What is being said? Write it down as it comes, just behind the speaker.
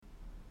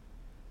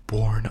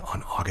Born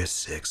on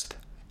August 6th,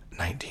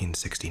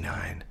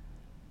 1969,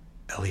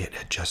 Elliott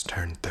had just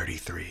turned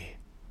 33,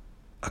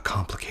 a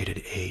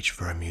complicated age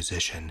for a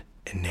musician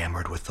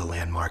enamored with the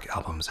landmark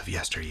albums of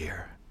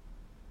yesteryear.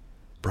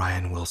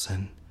 Brian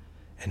Wilson,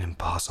 an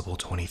impossible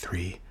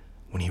 23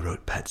 when he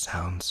wrote Pet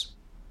Sounds,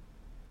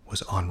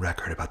 was on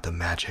record about the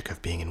magic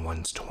of being in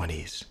one's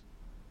 20s,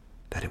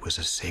 that it was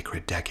a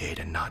sacred decade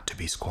and not to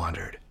be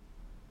squandered.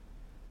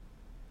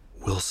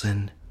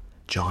 Wilson,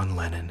 John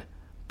Lennon,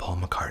 Paul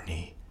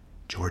McCartney,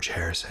 George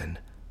Harrison,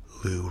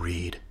 Lou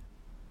Reed,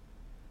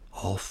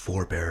 all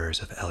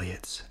forebearers of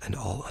Elliott's and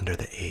all under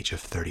the age of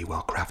 30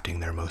 while crafting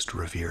their most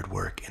revered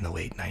work in the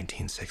late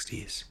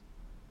 1960s.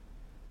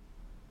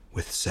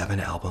 With 7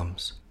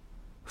 albums,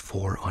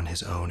 4 on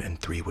his own and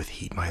 3 with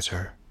Heat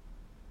Miser,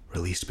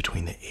 released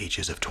between the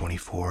ages of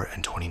 24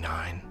 and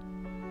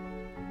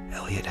 29,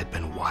 Elliott had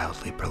been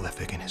wildly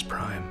prolific in his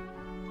prime.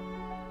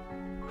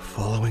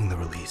 Following the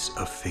release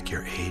of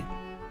Figure 8,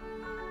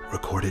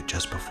 recorded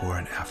just before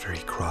and after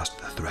he crossed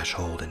the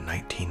threshold in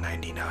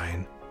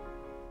 1999,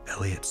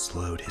 Elliott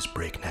slowed his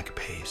breakneck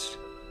pace.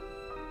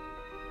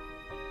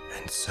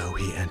 And so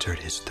he entered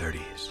his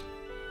 30s,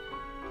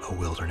 a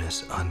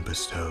wilderness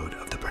unbestowed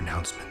of the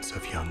pronouncements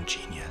of young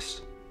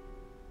genius.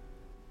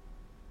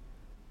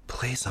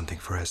 "Play something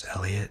for us,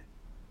 Elliott,"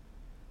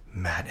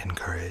 Matt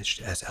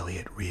encouraged as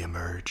Elliott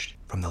re-emerged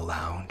from the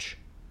lounge.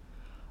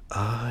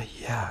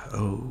 Yeah,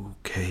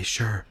 okay,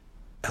 sure,"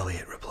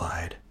 Elliott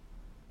replied,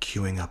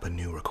 queuing up a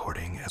new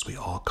recording as we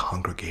all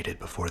congregated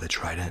before the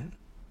Trident,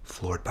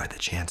 floored by the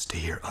chance to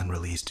hear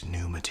unreleased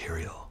new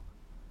material.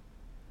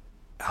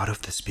 Out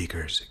of the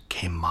speakers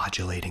came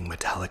modulating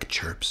metallic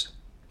chirps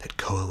that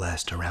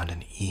coalesced around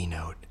an E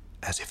note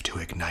as if to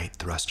ignite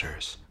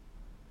thrusters.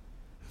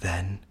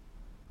 Then,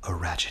 a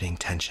ratcheting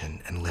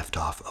tension and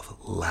liftoff of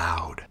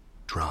loud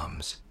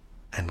drums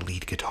and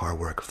lead guitar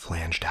work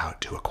flanged out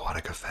to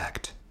aquatic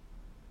effect,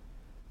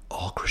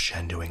 all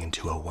crescendoing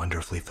into a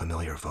wonderfully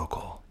familiar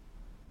vocal,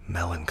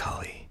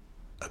 melancholy,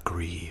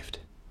 aggrieved,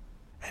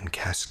 and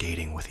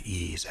cascading with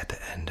ease at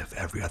the end of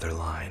every other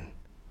line.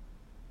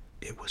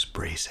 It was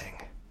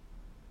bracing.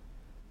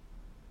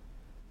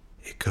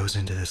 "It goes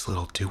into this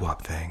little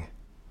doo-wop thing,"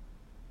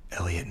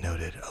 Elliott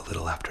noted a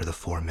little after the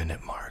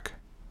 4-minute mark,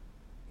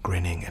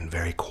 grinning and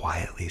very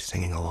quietly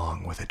singing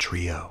along with a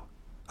trio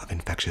of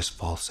infectious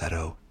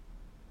falsetto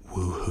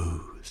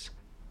woo-hoos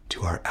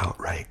to our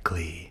outright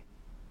glee.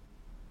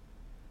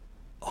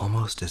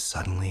 Almost as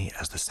suddenly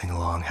as the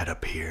sing-along had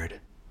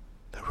appeared,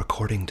 the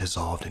recording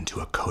dissolved into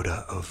a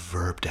coda of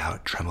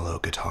verbed-out tremolo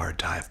guitar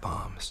dive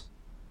bombs,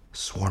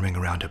 swarming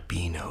around a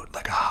B note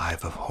like a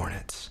hive of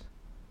hornets,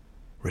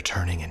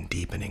 returning and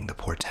deepening the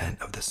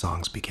portent of the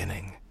song's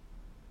beginning.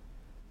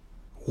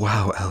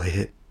 "Wow,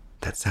 Elliott,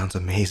 that sounds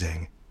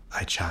amazing,"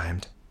 I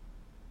chimed.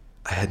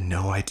 "I had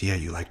no idea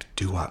you liked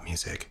doo-wop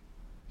music.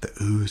 The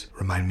oohs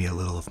remind me a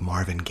little of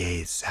Marvin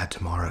Gaye's Sad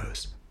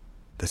Tomorrows,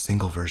 the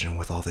single version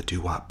with all the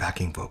doo-wop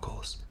backing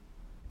vocals,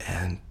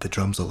 and the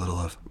drums a little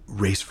of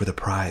Race for the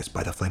Prize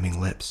by the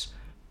Flaming Lips.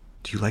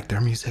 Do you like their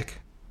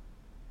music?"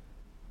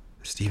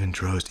 "Stephen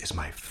Drozd is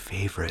my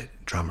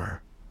favorite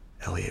drummer,"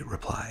 Elliott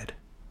replied.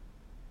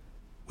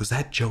 "Was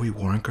that Joey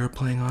Waronker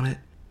playing on it?"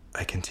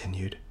 I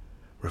continued,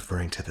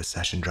 referring to the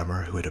session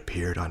drummer who had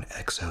appeared on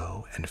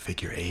XO and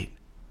Figure 8.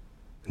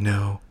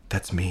 "No,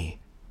 that's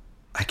me.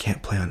 I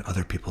can't play on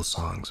other people's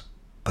songs,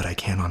 but I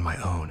can on my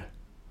own."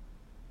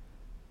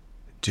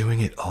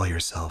 Doing it all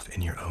yourself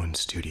in your own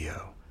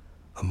studio,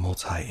 a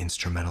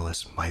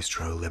multi-instrumentalist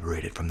maestro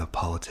liberated from the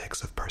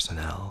politics of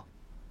personnel.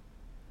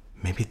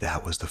 Maybe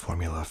that was the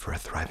formula for a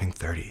thriving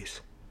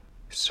 30s.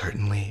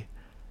 Certainly,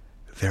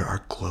 there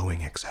are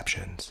glowing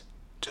exceptions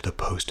to the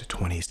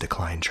post-20s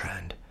decline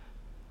trend,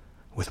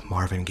 with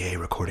Marvin Gaye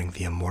recording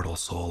the immortal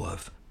soul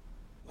of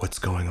What's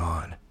Going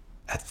On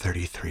at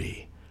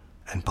 33,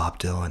 and Bob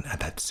Dylan at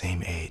that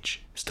same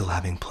age still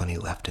having plenty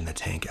left in the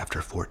tank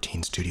after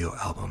 14 studio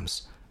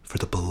albums for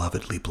the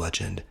belovedly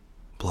bludgeoned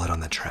Blood on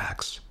the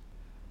Tracks.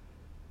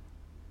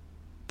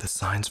 The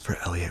signs for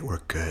Elliott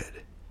were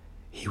good.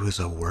 He was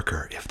a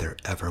worker if there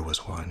ever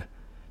was one,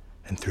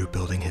 and through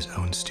building his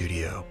own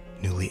studio,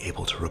 newly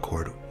able to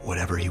record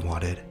whatever he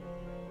wanted,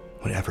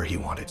 whenever he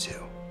wanted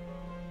to.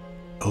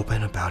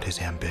 Open about his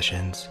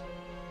ambitions,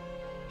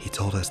 he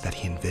told us that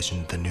he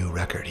envisioned the new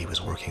record he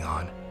was working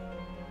on,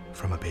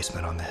 From a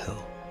Basement on the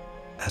Hill,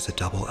 as a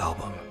double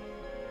album.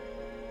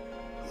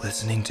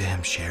 Listening to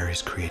him share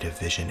his creative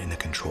vision in the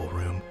control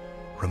room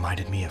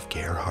reminded me of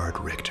Gerhard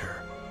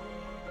Richter,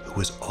 who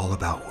was all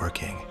about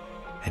working,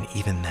 and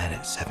even then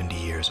at 70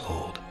 years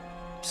old,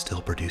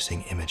 still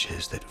producing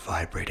images that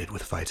vibrated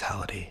with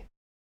vitality.